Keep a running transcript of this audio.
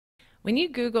When you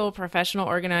Google professional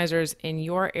organizers in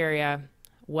your area,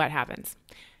 what happens?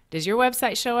 Does your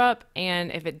website show up?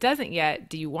 And if it doesn't yet,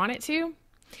 do you want it to?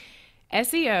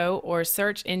 SEO, or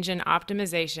search engine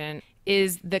optimization,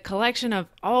 is the collection of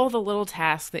all the little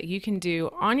tasks that you can do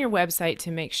on your website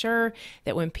to make sure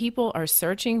that when people are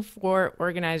searching for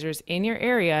organizers in your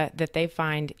area, that they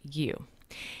find you.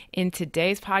 In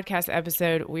today's podcast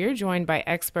episode, we are joined by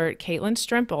expert Caitlin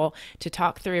Strempel to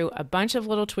talk through a bunch of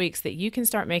little tweaks that you can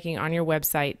start making on your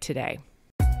website today.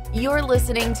 You're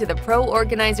listening to the Pro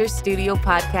Organizer Studio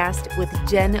podcast with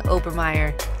Jen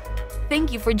Obermeyer.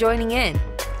 Thank you for joining in.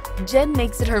 Jen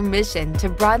makes it her mission to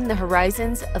broaden the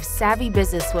horizons of savvy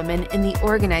businesswomen in the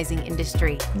organizing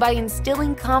industry by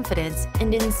instilling confidence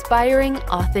and inspiring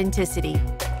authenticity.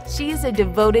 She is a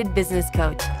devoted business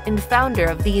coach and founder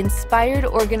of the Inspired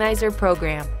Organizer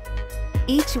program.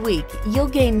 Each week, you'll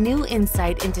gain new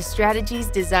insight into strategies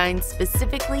designed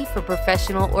specifically for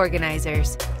professional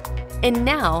organizers. And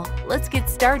now, let's get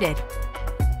started.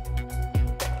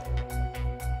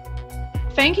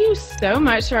 Thank you so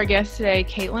much to our guest today,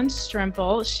 Caitlin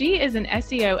Strempel. She is an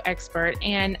SEO expert,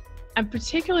 and I'm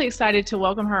particularly excited to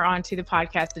welcome her onto the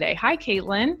podcast today. Hi,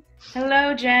 Caitlin.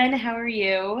 Hello, Jen. How are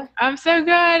you? I'm so good.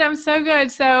 I'm so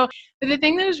good. So the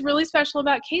thing that is really special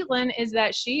about Caitlin is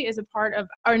that she is a part of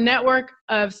our network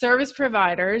of service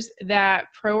providers that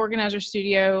Pro Organizer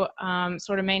Studio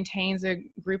sort of maintains a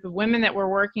group of women that we're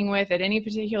working with at any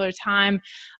particular time,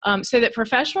 so that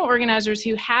professional organizers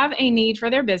who have a need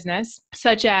for their business,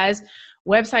 such as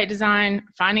website design,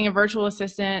 finding a virtual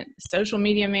assistant, social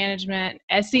media management,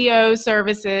 SEO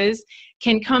services,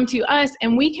 can come to us,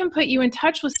 and we can put you in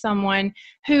touch with someone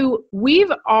who we've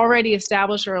already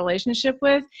established a relationship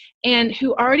with and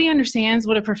who already understands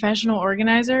what a professional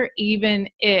organizer even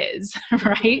is,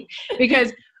 right?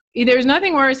 Because there's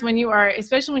nothing worse when you are,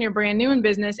 especially when you're brand new in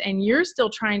business and you're still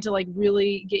trying to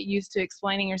really get used to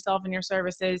explaining yourself and your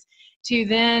services, to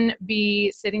then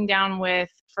be sitting down with,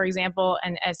 for example,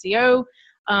 an SEO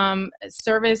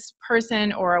service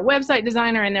person or a website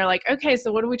designer, and they're like, okay,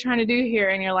 so what are we trying to do here?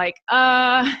 And you're like,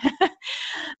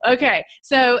 okay.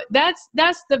 So that's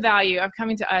the value of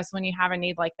coming to us when you have a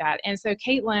need like that. And so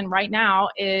Caitlin right now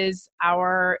is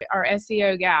our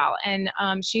SEO gal, and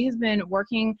she has been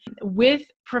working with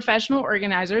professional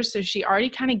organizers, so she already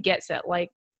kind of gets it. Like,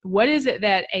 what is it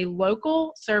that a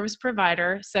local service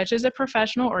provider, such as a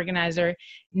professional organizer,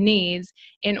 needs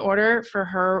in order for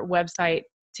her website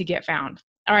to get found?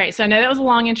 All right, so I know that was a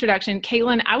long introduction.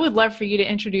 Caitlin, I would love for you to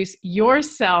introduce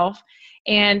yourself,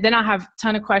 and then I'll have a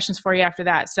ton of questions for you after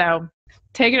that. So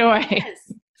take it away.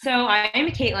 Yes. So I'm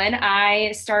Caitlin.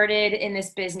 I started in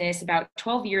this business about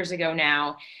 12 years ago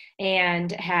now,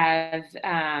 and have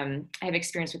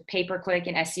experience with pay-per-click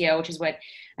and SEO, which is what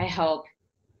I help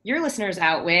your listeners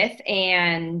out with.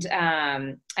 And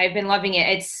I've been loving it.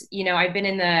 It's, I've been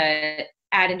in the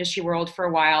ad industry world for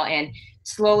a while, and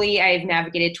slowly I've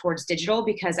navigated towards digital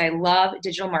because I love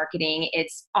digital marketing.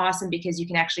 It's awesome because you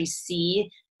can actually see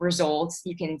results.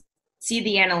 You can see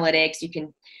the analytics. You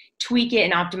can tweak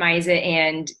it and optimize it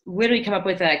and literally come up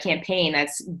with a campaign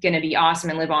that's going to be awesome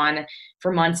and live on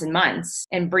for months and months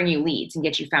and bring you leads and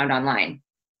get you found online.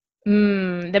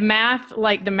 The math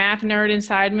nerd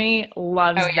inside me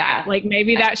loves that. Like,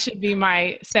 maybe that should be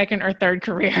my second or third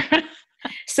career.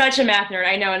 Such a math nerd,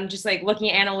 I know. And just looking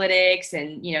at analytics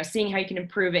and, seeing how you can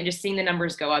improve it and just seeing the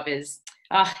numbers go up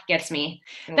gets me.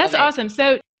 That's awesome.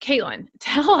 So Caitlin,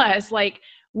 tell us,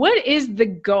 what is the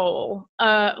goal,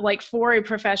 for a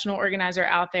professional organizer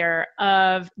out there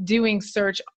of doing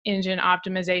search engine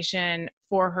optimization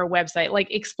for her website?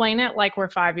 Explain it like we're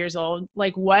 5 years old.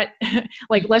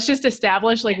 Let's just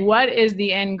establish, what is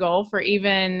the end goal for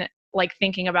even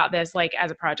thinking about this,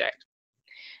 as a project?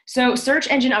 So search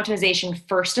engine optimization,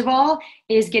 first of all,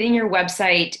 is getting your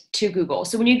website to Google.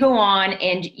 So when you go on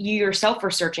and you yourself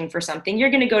are searching for something, you're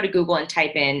going to go to Google and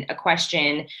type in a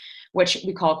question, which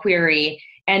we call a query,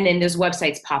 and then those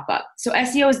websites pop up. So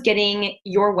SEO is getting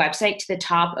your website to the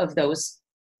top of those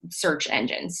search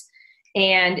engines.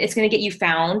 And it's going to get you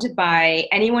found by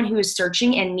anyone who is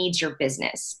searching and needs your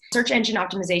business. Search engine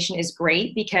optimization is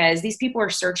great because these people are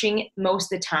searching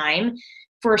most of the time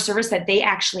for a service that they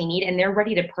actually need, and they're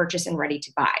ready to purchase and ready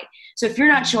to buy. So if you're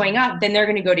not showing up, then they're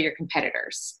going to go to your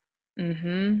competitors.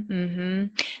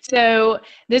 So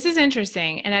this is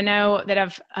interesting. And I know that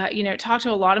I've, talked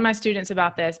to a lot of my students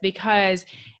about this, because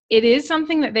it is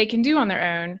something that they can do on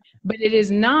their own, but it is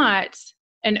not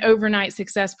an overnight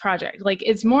success project.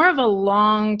 It's more of a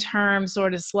long-term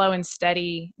sort of slow and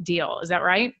steady deal. Is that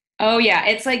right? Oh yeah.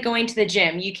 It's like going to the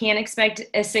gym. You can't expect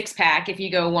a six pack if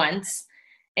you go once.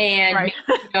 and, Right.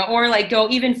 or like go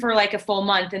even for like a full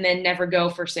month and then never go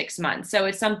for 6 months. So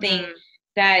it's something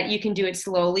that you can do it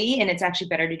slowly, and it's actually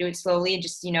better to do it slowly. And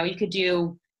just, you could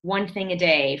do one thing a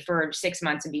day for 6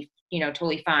 months and be,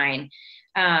 totally fine.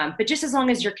 But just as long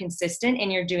as you're consistent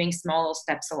and you're doing small little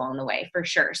steps along the way, for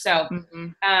sure. So,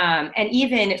 and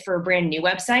even for brand new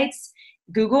websites,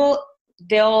 Google,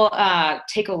 they'll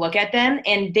take a look at them,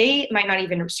 and they might not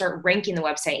even start ranking the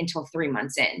website until 3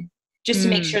 months in, just to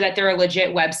make sure that they're a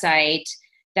legit website,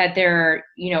 that they're,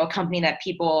 a company that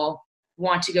people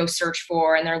want to go search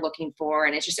for and they're looking for.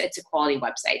 And it's a quality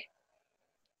website.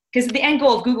 Because the end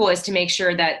goal of Google is to make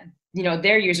sure that,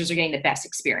 their users are getting the best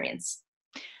experience.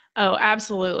 Oh,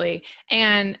 absolutely.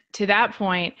 And to that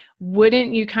point,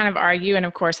 wouldn't you kind of argue, and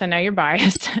of course I know you're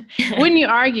biased, wouldn't you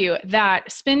argue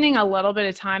that spending a little bit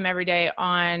of time every day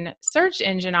on search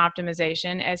engine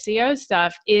optimization, SEO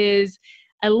stuff, is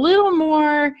a little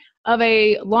more of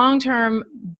a long-term,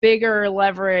 bigger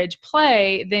leverage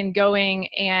play than going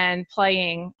and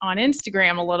playing on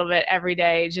Instagram a little bit every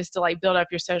day just to like build up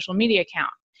your social media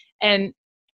account? And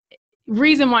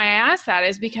reason why I ask that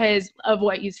is because of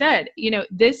what you said.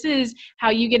 This is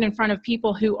how you get in front of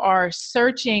people who are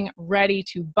searching, ready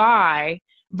to buy,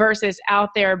 versus out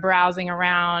there browsing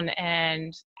around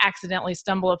and accidentally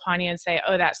stumble upon you and say,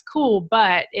 oh, that's cool.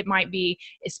 But it might be,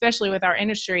 especially with our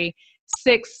industry,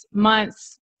 6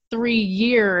 months, 3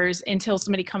 years until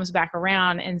somebody comes back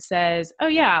around and says, oh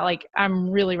yeah, like I'm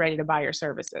really ready to buy your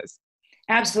services.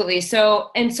 Absolutely. So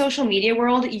in social media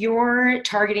world, you're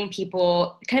targeting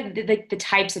people, kind of the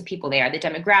types of people they are, the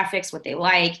demographics, what they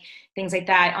like, things like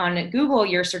that. On Google,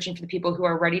 you're searching for the people who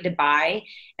are ready to buy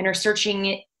and are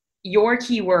searching your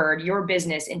keyword, your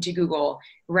business into Google,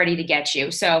 ready to get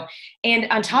you. So, and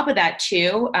on top of that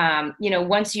too,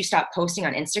 once you stop posting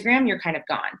on Instagram, you're kind of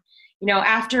gone.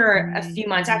 After a few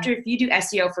months, after if you do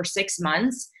SEO for 6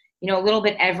 months, a little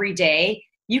bit every day,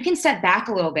 you can step back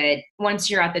a little bit once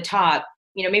you're at the top.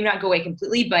 Maybe not go away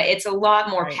completely, but it's a lot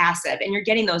more passive, and you're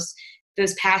getting those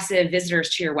passive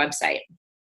visitors to your website.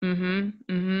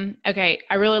 Okay.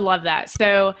 I really love that.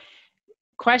 So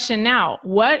question now,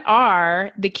 what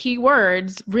are the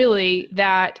keywords really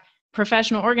that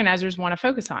professional organizers want to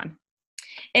focus on?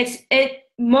 It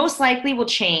most likely will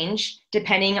change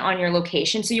depending on your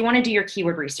location. So you want to do your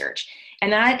keyword research.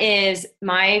 And that is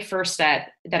my first step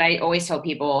that I always tell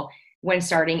people when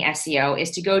starting SEO,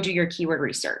 is to go do your keyword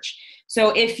research.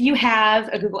 So if you have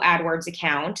a Google AdWords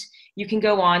account, you can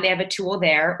go on, they have a tool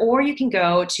there, or you can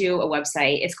go to a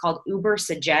website. It's called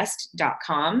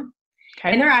ubersuggest.com.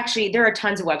 Okay. And there are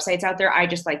tons of websites out there. I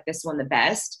just like this one the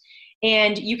best.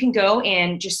 And you can go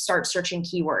and just start searching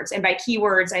keywords. And by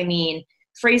keywords, I mean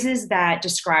phrases that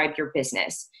describe your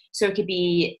business. So it could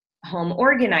be home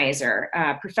organizer,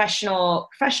 professional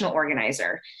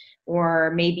organizer,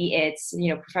 or maybe it's,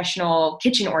 professional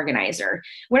kitchen organizer,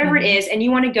 whatever it is. And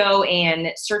you want to go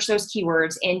and search those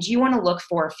keywords, and you want to look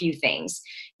for a few things.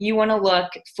 You want to look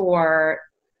for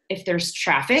if there's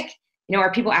traffic,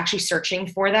 are people actually searching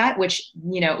for that, which,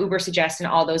 Uber Suggest and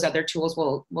all those other tools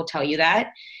will tell you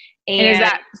that.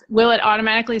 And will it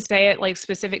automatically say it like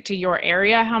specific to your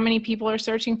area, how many people are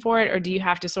searching for it, or do you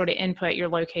have to sort of input your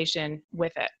location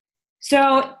with it?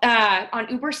 So on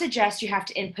Uber Suggest, you have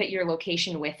to input your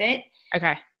location with it.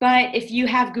 Okay. But if you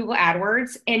have Google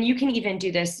AdWords, and you can even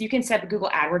do this, you can set up a Google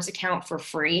AdWords account for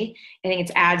free. I think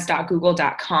it's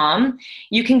ads.google.com.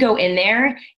 You can go in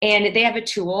there, and they have a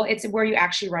tool. It's where you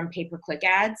actually run pay-per-click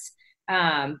ads.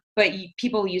 But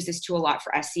people use this tool a lot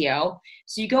for SEO.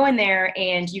 So you go in there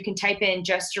and you can type in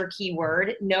just your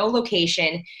keyword, no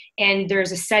location, and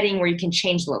there's a setting where you can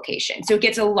change the location. So it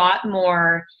gets a lot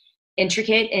more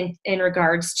intricate in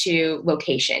regards to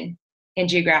location and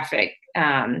geographic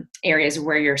areas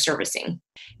where you're servicing.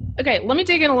 Okay, let me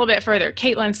dig in a little bit further.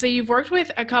 Caitlin, so you've worked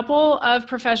with a couple of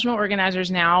professional organizers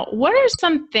now. What are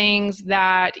some things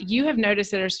that you have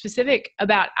noticed that are specific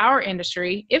about our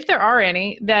industry, if there are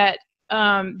any, that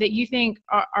you think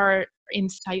are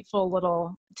insightful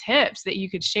little tips that you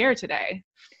could share today?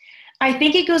 I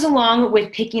think it goes along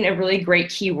with picking a really great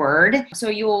keyword. So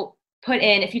you'll put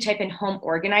in, if you type in home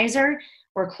organizer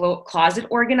or closet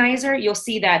organizer, you'll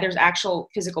see that there's actual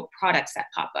physical products that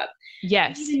pop up.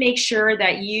 Yes. You need to make sure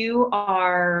that you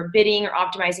are bidding or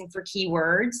optimizing for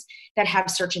keywords that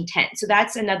have search intent. So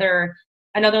that's another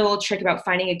little trick about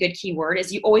finding a good keyword,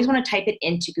 is you always want to type it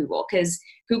into Google, because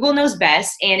Google knows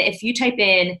best. And if you type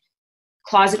in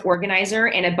closet organizer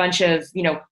and a bunch of,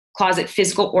 closet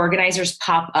physical organizers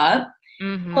pop up,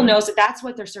 Google knows that that's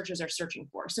what their searchers are searching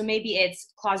for. So maybe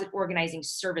it's closet organizing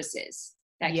services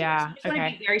that keyword. So Yeah. you just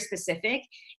want to be very specific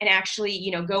and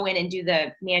actually, go in and do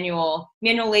the manual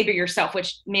labor yourself,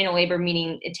 which manual labor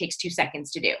meaning it takes 2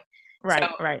 seconds to do. Right.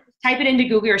 So Right. type it into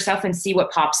Google yourself and see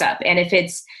what pops up. And if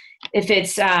it's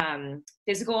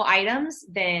physical items,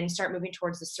 then start moving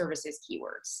towards the services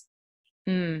keywords.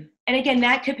 And again,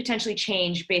 that could potentially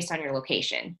change based on your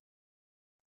location.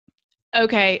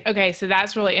 Okay. Okay. So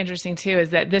that's really interesting too, is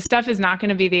that this stuff is not going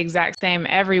to be the exact same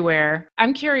everywhere.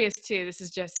 I'm curious too. This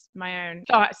is just my own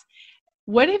thoughts.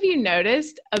 What have you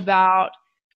noticed about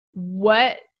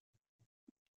what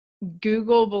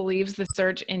Google believes the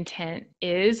search intent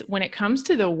is when it comes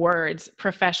to the words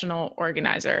professional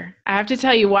organizer? I have to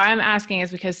tell you why I'm asking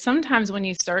is because sometimes when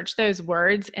you search those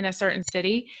words in a certain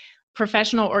city,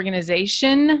 professional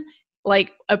organization,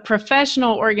 like a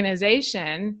professional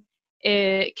organization,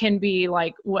 it can be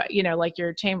like what, like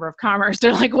your chamber of commerce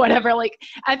or like whatever. Like,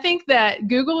 I think that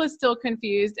Google is still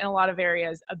confused in a lot of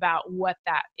areas about what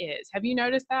that is. Have you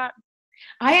noticed that?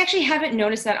 I actually haven't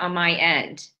noticed that on my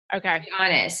end. Okay. To be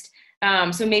honest.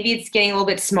 So maybe it's getting a little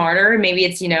bit smarter. Maybe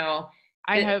it's,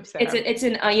 I hope so.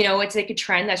 It's like a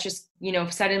trend that's just,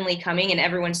 suddenly coming and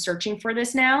everyone's searching for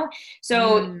this now.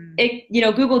 So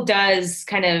Google does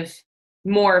kind of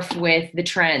morph with the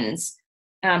trends.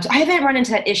 So I haven't run into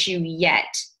that issue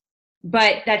yet,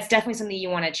 but that's definitely something you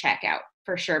want to check out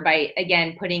for sure by,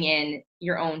 again, putting in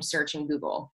your own search in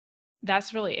Google.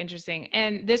 That's really interesting.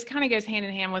 And this kind of goes hand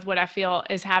in hand with what I feel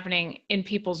is happening in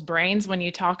people's brains when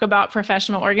you talk about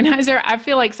professional organizer. I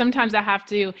feel like sometimes I have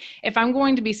to, if I'm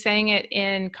going to be saying it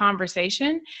in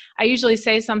conversation, I usually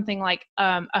say something like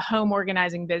a home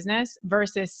organizing business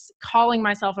versus calling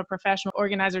myself a professional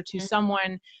organizer to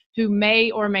someone who may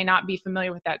or may not be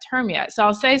familiar with that term yet. So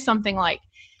I'll say something like,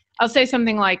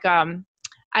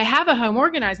 I have a home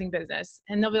organizing business.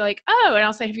 And they'll be like, oh, and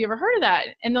I'll say, have you ever heard of that?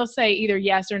 And they'll say either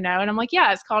yes or no. And I'm like,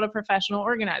 yeah, it's called a professional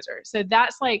organizer. So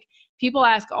that's like, people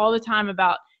ask all the time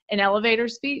about an elevator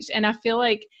speech. And I feel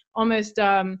like almost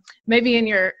maybe in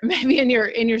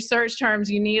your search terms,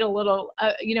 you need a little,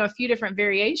 a few different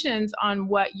variations on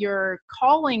what you're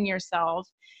calling yourself,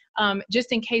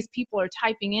 just in case people are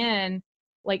typing in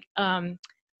like,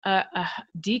 a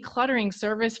decluttering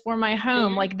service for my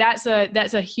home. Like that's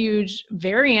a huge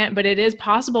variant, but it is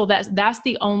possible that that's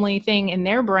the only thing in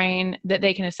their brain that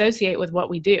they can associate with what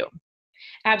we do.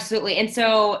 Absolutely. And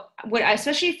so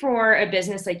especially for a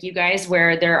business like you guys,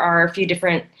 where there are a few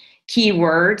different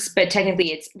keywords, but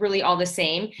technically it's really all the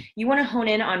same, you want to hone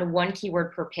in on one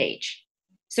keyword per page.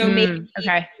 So maybe,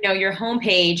 your home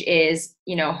page is,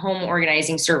 home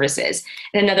organizing services,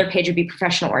 and another page would be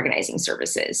professional organizing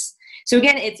services. So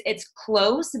again, it's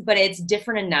close, but it's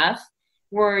different enough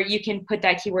where you can put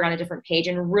that keyword on a different page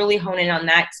and really hone in on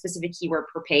that specific keyword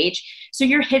per page. So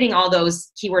you're hitting all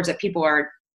those keywords that people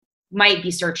might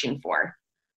be searching for.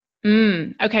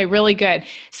 Okay, really good.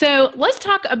 So let's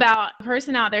talk about a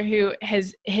person out there who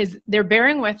they're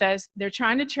bearing with us. They're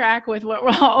trying to track with what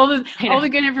we're all the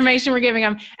good information we're giving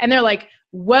them. And they're like,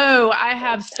 whoa, I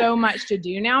have so much to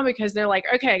do now, because they're like,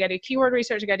 okay, I got to do keyword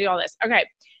research. I got to do all this. Okay.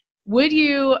 Would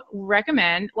you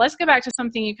recommend, let's go back to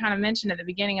something you kind of mentioned at the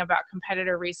beginning about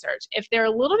competitor research. If they're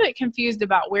a little bit confused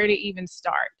about where to even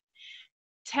start,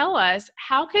 tell us,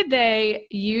 how could they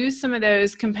use some of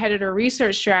those competitor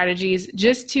research strategies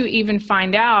just to even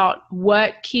find out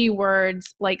what keywords,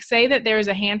 like say that there's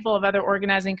a handful of other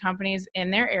organizing companies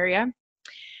in their area,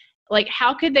 like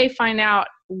how could they find out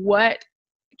what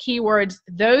keywords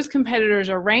those competitors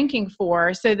are ranking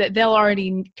for, so that they'll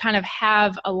already kind of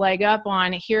have a leg up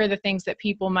on, here are the things that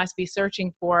people must be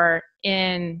searching for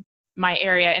in my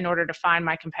area in order to find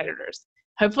my competitors.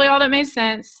 Hopefully all that made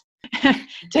sense.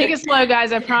 Take it slow,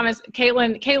 guys. I promise.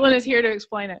 Caitlin is here to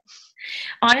explain it.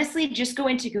 Honestly, just go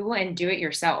into Google and do it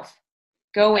yourself.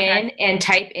 Go in and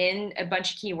type in a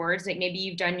bunch of keywords. Like maybe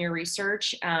you've done your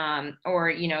research, or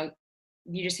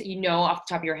you just off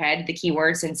the top of your head the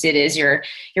keywords, since it is your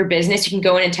business. You can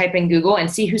go in and type in Google and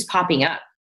see who's popping up,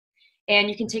 and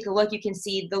you can take a look. You can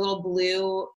see the little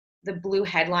blue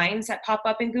headlines that pop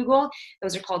up in Google.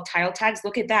 Those are called title tags.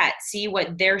 Look at that. See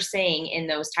what they're saying in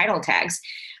those title tags.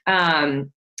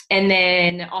 And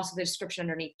then also the description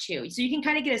underneath too. So you can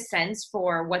kind of get a sense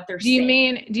for what they're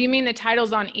saying. Do you mean the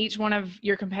titles on each one of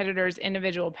your competitors'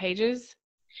 individual pages?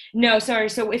 No, sorry.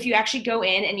 So if you actually go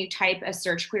in and you type a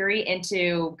search query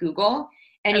into Google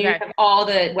and you have all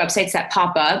the websites that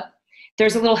pop up,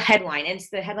 there's a little headline, and it's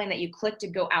the headline that you click to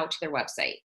go out to their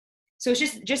website. So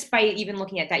it's just by even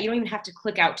looking at that, you don't even have to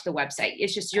click out to the website.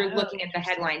 It's just you're looking at the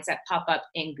headlines that pop up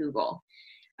in Google.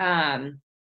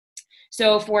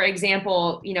 So for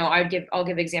example, I'll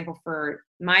give example for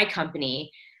my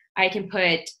company. I can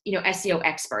put, SEO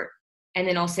expert. and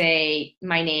then I'll say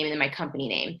my name and then my company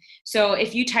name. So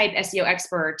if you type SEO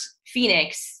expert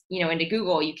Phoenix, into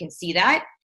Google, you can see that.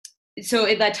 So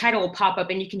that title will pop up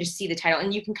and you can just see the title,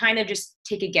 and you can kind of just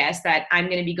take a guess that I'm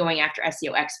going to be going after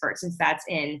SEO expert since that's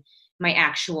in my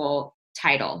actual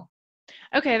title.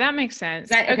 Okay, that makes sense.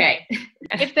 Okay.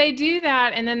 If they do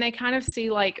that and then they kind of see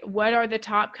like what are the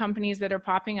top companies that are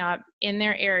popping up in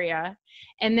their area,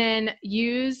 and then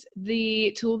use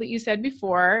the tool that you said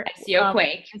before,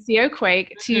 SEO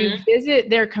Quake, to visit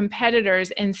their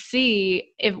competitors and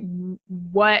see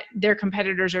what their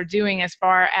competitors are doing as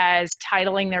far as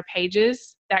titling their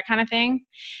pages, that kind of thing.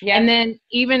 Yeah. And then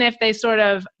even if they sort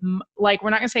of like, we're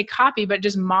not going to say copy, but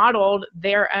just modeled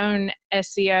their own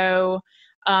SEO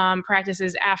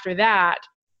practices after that,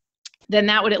 then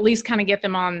that would at least kind of get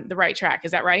them on the right track.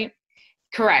 Is that right?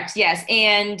 Correct. Yes.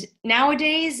 And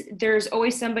nowadays there's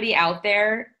always somebody out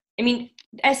there. I mean,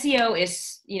 SEO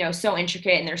is, so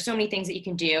intricate, and there's so many things that you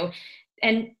can do,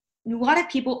 and a lot of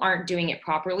people aren't doing it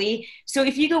properly. So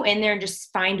if you go in there and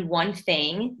just find one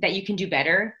thing that you can do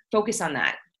better, focus on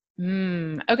that.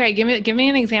 Okay. Give me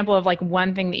an example of like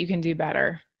one thing that you can do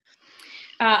better.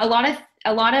 A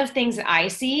lot of things that I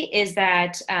see is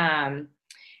that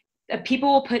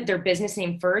people will put their business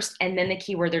name first and then the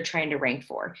keyword they're trying to rank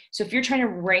for. So if you're trying to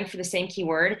rank for the same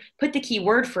keyword, put the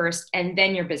keyword first and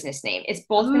then your business name. It's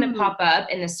both going to pop up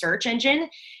in the search engine,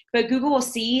 but Google will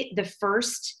see the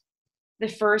first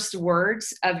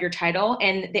words of your title,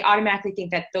 and they automatically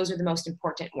think that those are the most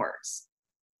important words.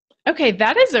 Okay,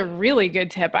 that is a really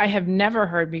good tip I have never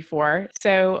heard before.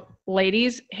 So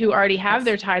ladies who already have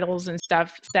their titles and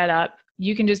stuff set up,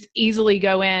 you can just easily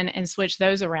go in and switch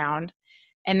those around,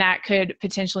 and that could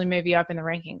potentially move you up in the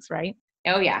rankings, right?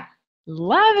 Oh, yeah.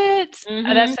 Love it.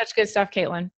 Oh, that's such good stuff,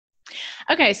 Caitlin.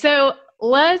 Okay, so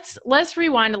let's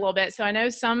rewind a little bit. So I know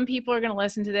some people are going to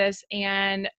listen to this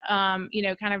and,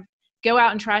 kind of go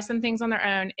out and try some things on their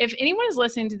own. If anyone is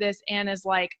listening to this and is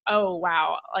like, oh,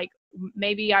 wow, like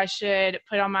maybe I should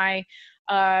put on my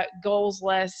goals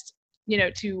list,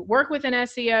 to work with an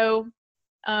SEO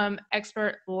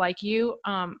expert like you,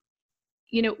 how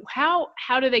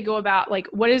do they go about, like,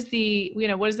 what is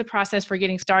the process for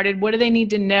getting started? What do they need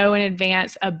to know in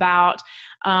advance about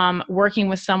working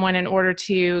with someone in order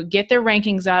to get their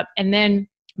rankings up and then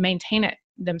maintain it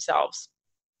themselves?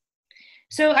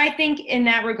 So I think in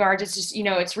that regard, it's just,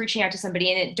 it's reaching out to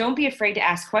somebody, and don't be afraid to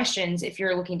ask questions if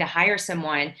you're looking to hire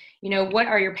someone. What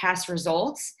are your past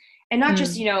results? And not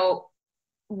just,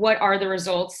 what are the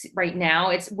results right now?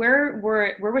 It's where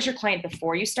was your client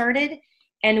before you started,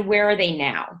 and where are they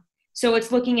now? So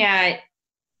it's looking at,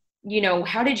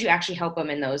 how did you actually help them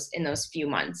in those few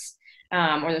months,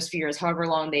 or those few years, however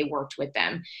long they worked with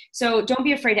them. So don't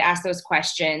be afraid to ask those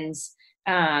questions.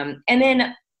 And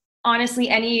then honestly,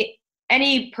 any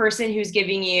person who's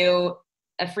giving you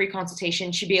a free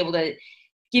consultation should be able to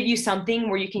give you something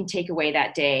where you can take away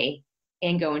that day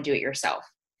and go and do it yourself.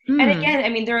 And again, I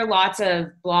mean, there are lots of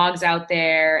blogs out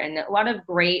there and a lot of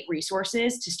great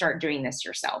resources to start doing this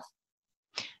yourself.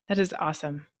 That is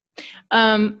awesome.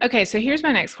 Okay, so here's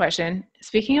my next question.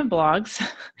 Speaking of blogs,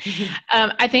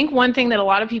 I think one thing that a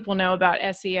lot of people know about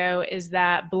SEO is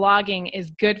that blogging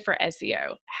is good for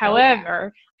SEO.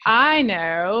 However, I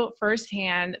know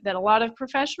firsthand that a lot of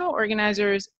professional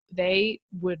organizers, they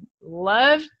would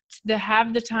love to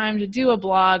have the time to do a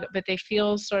blog, but they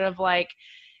feel sort of like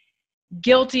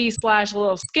guilty / a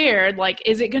little scared. Like,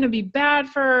 is it going to be bad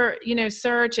for,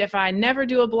 search if I never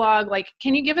do a blog? Like,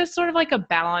 can you give us sort of like a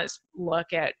balanced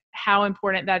look at how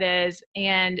important that is,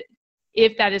 and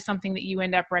if that is something that you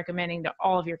end up recommending to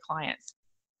all of your clients?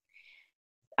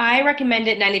 I recommend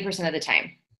it 90% of the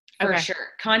time. For sure.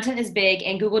 Content is big,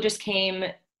 and Google just came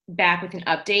back with an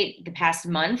update the past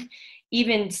month,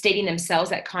 even stating themselves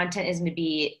that content is going to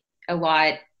be a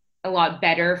lot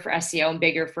better for SEO and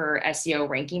bigger for SEO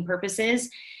ranking purposes.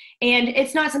 And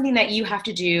it's not something that you have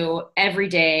to do every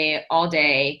day, all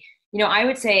day. I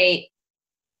would say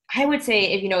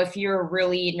if you're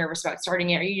really nervous about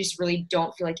starting it, or you just really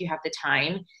don't feel like you have the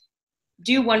time,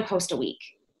 do one post a week.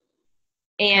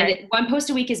 And one post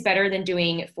a week is better than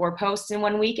doing 4 posts in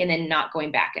 1 week and then not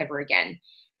going back ever again.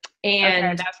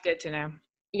 And that's good to know.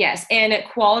 Yes. And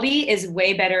quality is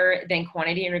way better than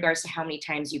quantity in regards to how many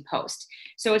times you post.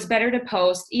 So it's better to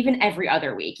post even every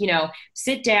other week.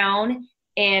 Sit down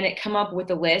and come up with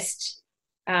a list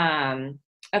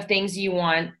of things you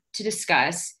want to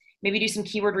discuss. Maybe do some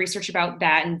keyword research about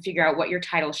that and figure out what your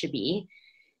title should be.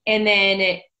 And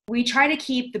then we try to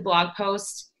keep the blog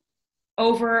post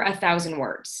over 1,000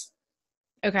 words.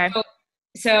 Okay. So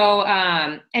So,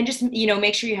 and just,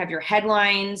 make sure you have your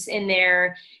headlines in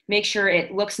there, make sure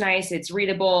it looks nice, it's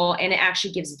readable, and it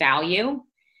actually gives value.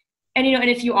 And, and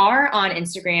if you are on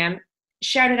Instagram,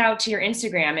 shout it out to your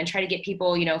Instagram and try to get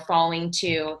people, following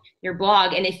to your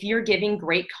blog. And if you're giving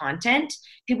great content,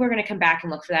 people are going to come back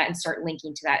and look for that and start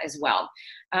linking to that as well.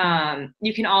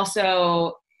 You can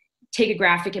also take a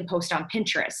graphic and post on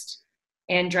Pinterest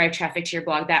and drive traffic to your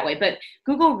blog that way. But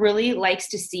Google really likes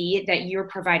to see that you're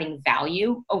providing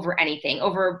value over anything,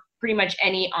 over pretty much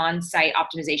any on-site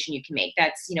optimization you can make.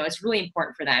 That's, it's really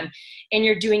important for them. And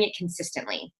you're doing it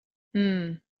consistently.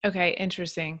 Okay,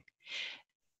 interesting.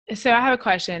 So I have a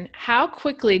question. How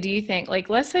quickly do you think, like,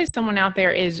 let's say someone out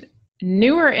there is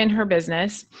newer in her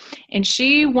business and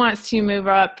she wants to move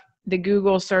up the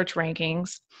Google search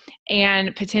rankings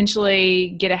and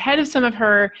potentially get ahead of some of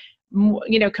her,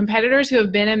 competitors who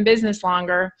have been in business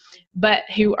longer, but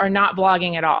who are not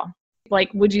blogging at all? Like,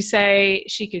 would you say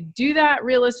she could do that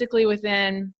realistically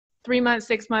within 3 months,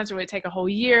 6 months, or would it take a whole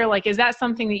year? Like, is that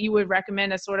something that you would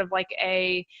recommend as sort of like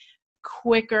a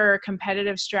quicker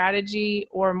competitive strategy,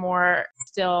 or more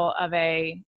still of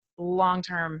a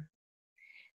long-term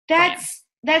plan?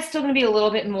 That's still going to be a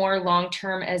little bit more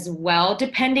long-term as well,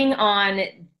 depending on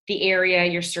the area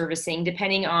you're servicing,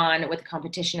 depending on what the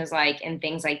competition is like and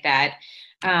things like that.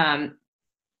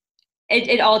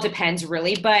 It all depends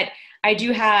really, but I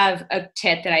do have a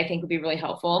tip that I think would be really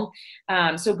helpful.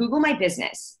 So Google My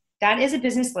Business, that is a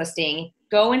business listing.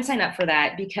 Go and sign up for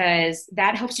that because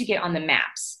that helps you get on the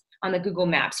maps, on the Google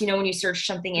Maps. When you search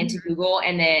something into Google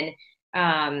and then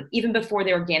even before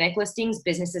the organic listings,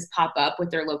 businesses pop up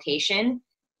with their location.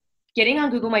 Getting on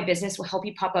Google My Business will help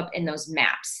you pop up in those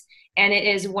maps. And it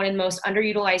is one of the most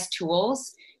underutilized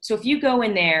tools. So if you go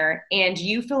in there and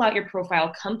you fill out your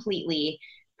profile completely,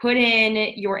 put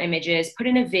in your images, put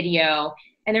in a video,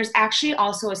 and there's actually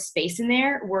also a space in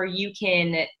there where you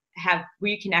can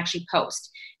actually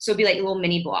post. So it'll be like a little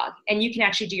mini blog, and you can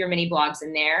actually do your mini blogs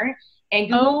in there. And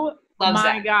Google loves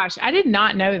that. Oh my gosh, I did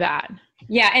not know that.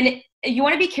 Yeah, and you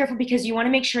want to be careful because you want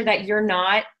to make sure that you're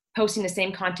not posting the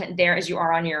same content there as you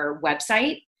are on your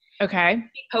website. Okay.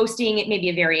 Posting maybe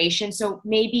a variation. So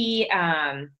maybe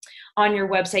on your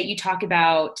website, you talk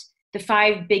about the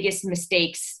 5 biggest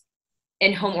mistakes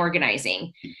in home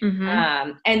organizing.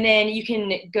 And then you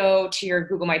can go to your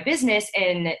Google My Business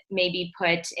and maybe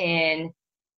put in,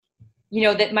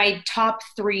 that my top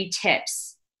 3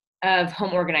 tips of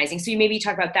home organizing. So you maybe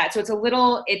talk about that. So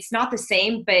it's not the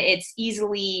same, but it's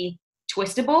easily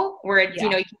twistable where it's, you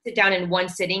can sit down in one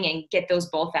sitting and get those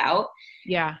both out.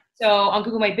 Yeah. So on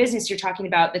Google My Business, you're talking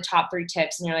about the top 3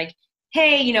 tips and you're like,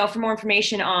 hey, for more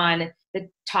information on the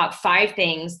top 5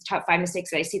 things, top 5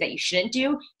 mistakes that I see that you shouldn't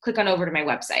do, click on over to my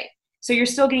website. So you're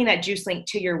still getting that juice link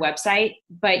to your website,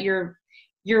 but you're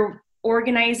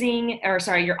optimizing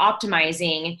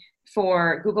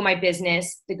for Google My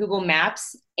Business, the Google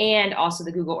Maps, and also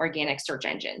the Google organic search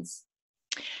engines.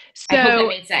 So, I hope that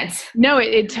made sense. No,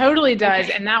 it totally does.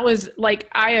 Okay. And that was like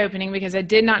eye-opening because I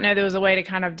did not know there was a way to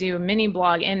kind of do a mini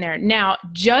blog in there. Now,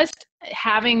 just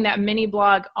having that mini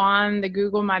blog on the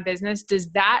Google My Business, does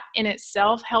that in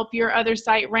itself help your other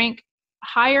site rank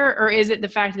higher, or is it the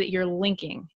fact that you're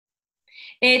linking?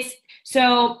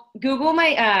 So Google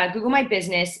My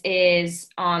Business is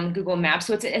on Google Maps.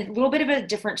 So it's a little bit of a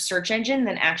different search engine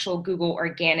than actual Google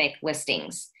organic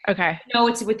listings. Okay.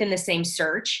 It's within the same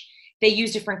search. They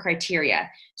use different criteria.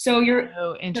 So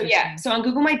interesting. So on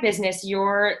Google My Business,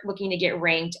 you're looking to get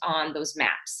ranked on those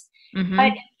maps.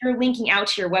 But if you're linking out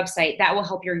to your website, that will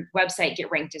help your website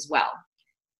get ranked as well.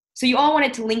 So you all want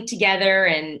it to link together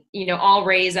and, all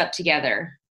raise up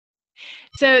together.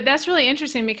 So that's really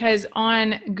interesting because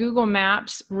on Google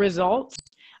Maps results,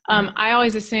 I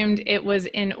always assumed it was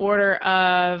in order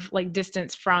of like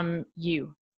distance from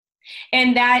you.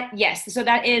 And yes. So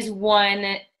that is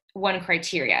one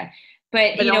criteria.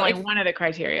 But only one of the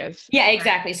criteria. Yeah,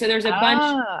 exactly. So there's a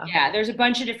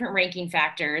bunch of different ranking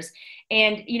factors.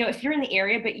 And, if you're in the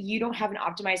area, but you don't have an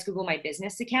optimized Google My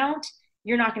Business account,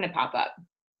 you're not going to pop up,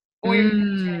 or you're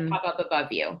going to pop up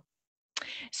above you.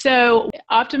 So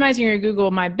optimizing your Google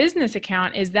My Business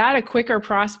account, is that a quicker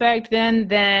prospect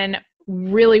than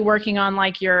really working on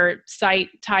like your site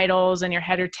titles and your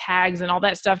header tags and all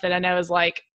that stuff that I know is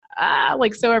like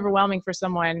so overwhelming for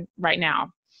someone right now?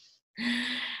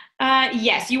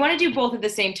 Yes, you want to do both at the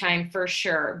same time for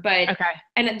sure. But okay.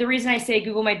 And the reason I say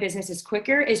Google My Business is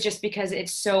quicker is just because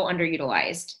it's so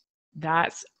underutilized.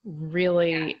 That's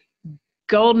really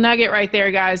gold nugget right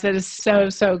there, guys. That is so,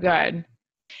 so good.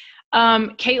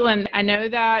 Caitlin, I know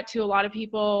that to a lot of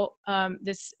people,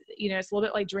 this, it's a little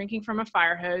bit like drinking from a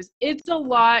fire hose. It's a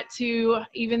lot to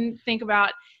even think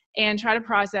about and try to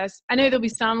process. I know there'll be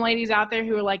some ladies out there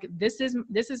who are like, this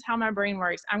is how my brain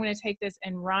works. I'm going to take this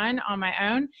and run on my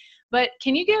own. But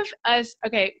can you give us,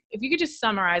 if you could just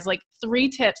summarize like 3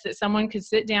 tips that someone could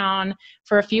sit down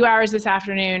for a few hours this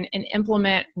afternoon and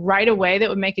implement right away that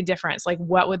would make a difference? Like,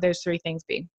 what would those 3 things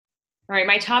be? All right,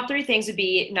 my top 3 things would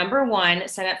be, number 1,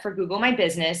 sign up for Google My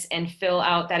Business and fill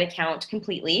out that account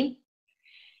completely.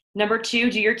 Number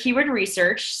 2, do your keyword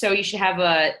research. So you should have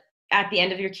at the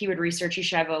end of your keyword research, you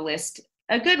should have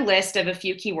a good list of a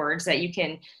few keywords that you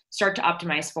can start to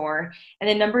optimize for. And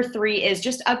then number 3 is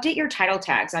just update your title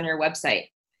tags on your website.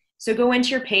 So go into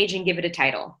your page and give it a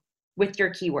title with your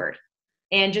keyword.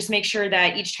 And just make sure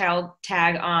that each title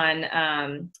tag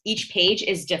on each page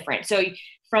is different. So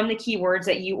from the keywords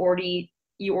that you already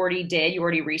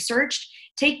researched,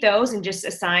 take those and just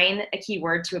assign a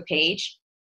keyword to a page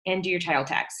and do your title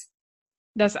tags.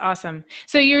 That's awesome.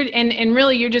 So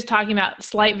really you're just talking about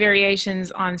slight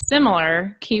variations on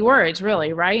similar keywords,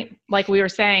 really, right? Like we were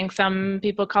saying, some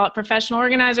people call it professional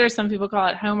organizer, some people call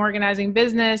it home organizing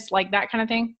business, like that kind of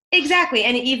thing. Exactly.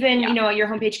 And even, your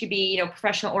homepage could be,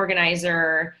 professional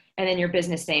organizer and then your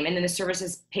business name. And then the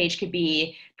services page could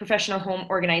be professional home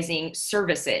organizing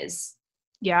services.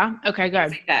 Yeah. Okay,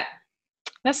 good. Like that.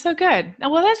 That's so good.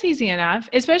 Well, that's easy enough,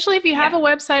 especially if you have a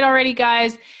website already,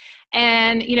 guys.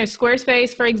 And,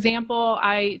 Squarespace, for example,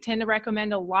 I tend to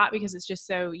recommend a lot because it's just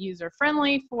so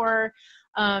user-friendly for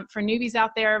newbies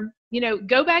out there.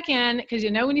 Go back in because,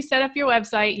 when you set up your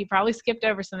website, you probably skipped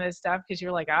over some of this stuff because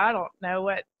you're like, I don't know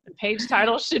what the page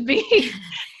title should be.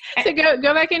 So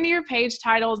go back into your page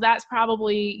titles. That's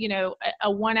probably, a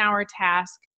 1-hour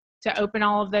task to open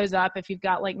all of those up if you've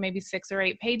got like maybe 6 or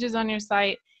 8 pages on your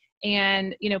site.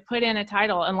 And, put in a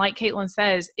title. And like Caitlin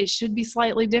says, it should be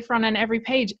slightly different on every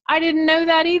page. I didn't know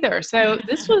that either. So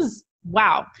this was,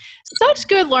 wow, such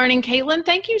good learning, Caitlin.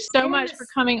 Thank you so much for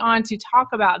coming on to talk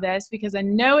about this, because I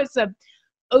know it's a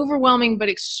overwhelming but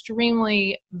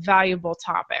extremely valuable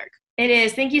topic. It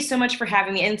is. Thank you so much for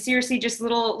having me. And seriously, just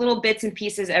little bits and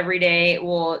pieces every day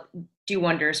will do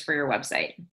wonders for your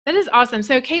website. That is awesome.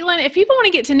 So Caitlin, if people want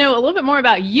to get to know a little bit more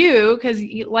about you, because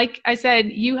like I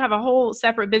said, you have a whole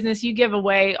separate business, you give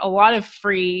away a lot of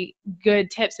free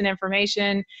good tips and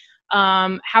information.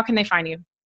 How can they find you?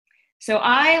 So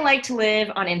I like to live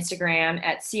on Instagram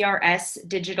at CRS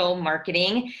Digital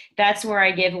Marketing. That's where I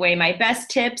give away my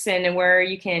best tips and where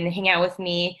you can hang out with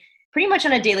me pretty much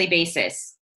on a daily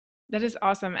basis. That is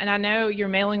awesome. And I know your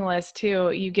mailing list too,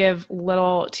 you give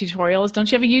little tutorials.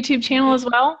 Don't you have a YouTube channel as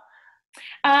well?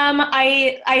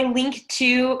 I link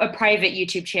to a private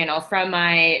YouTube channel from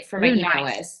my email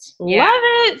list. Yeah. Love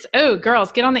it. Oh,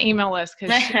 girls, get on the email list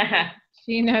because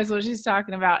she knows what she's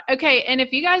talking about. Okay. And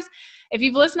if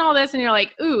you've listened to all this and you're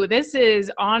like, ooh, this is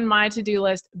on my to-do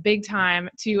list big time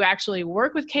to actually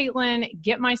work with Caitlin,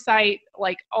 get my site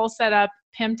like all set up,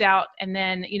 pimped out, and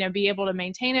then, be able to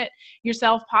maintain it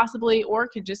yourself possibly, or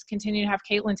could just continue to have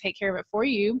Caitlin take care of it for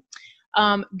you.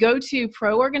 Go to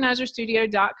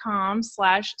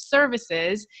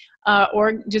proorganizerstudio.com/services,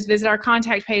 or just visit our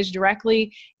contact page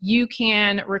directly. You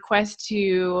can request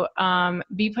to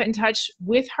be put in touch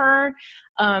with her,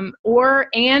 or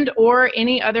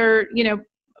any other,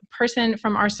 person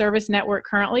from our service network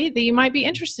currently that you might be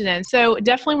interested in. So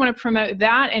definitely want to promote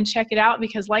that and check it out,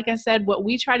 because like I said, what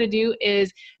we try to do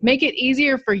is make it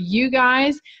easier for you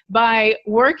guys by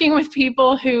working with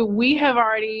people who we have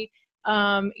already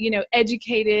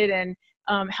educated and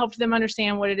helped them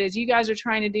understand what it is you guys are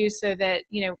trying to do, so that,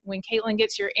 when Caitlin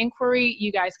gets your inquiry,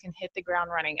 you guys can hit the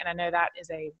ground running. And I know that is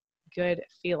a good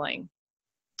feeling.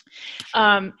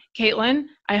 Caitlin,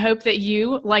 I hope that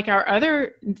you, like our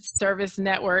other service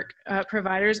network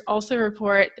providers, also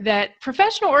report that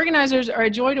professional organizers are a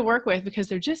joy to work with because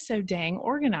they're just so dang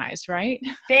organized, right?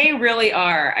 They really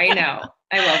are. I know.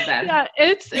 I love them. Yeah,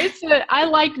 I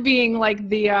like being like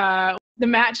the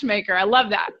matchmaker. I love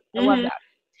that. I love that.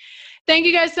 Thank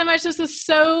you guys so much. This was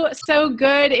so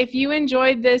good. If you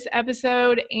enjoyed this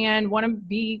episode and want to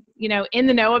be, in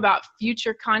the know about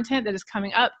future content that is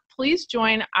coming up, please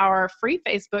join our free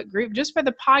Facebook group just for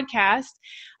the podcast.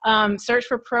 Search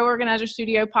for Pro Organizer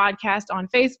Studio Podcast on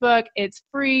Facebook. It's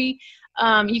free.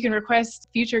 You can request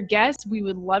future guests. We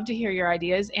would love to hear your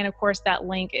ideas. And of course, that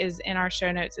link is in our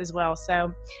show notes as well.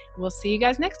 So we'll see you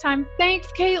guys next time. Thanks,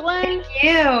 Caitlin. Thank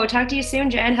you. Talk to you soon,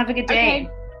 Jen. Have a good day. Okay.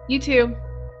 You too.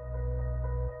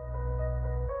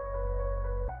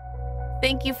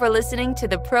 Thank you for listening to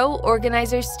the Pro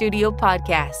Organizer Studio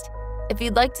podcast. If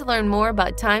you'd like to learn more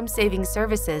about time-saving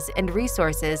services and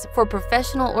resources for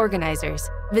professional organizers,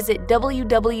 visit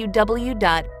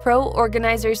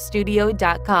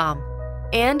www.proorganizerstudio.com.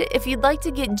 And if you'd like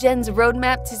to get Jen's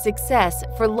roadmap to success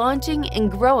for launching and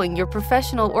growing your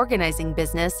professional organizing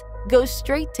business, go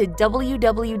straight to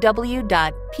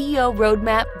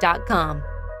www.proroadmap.com.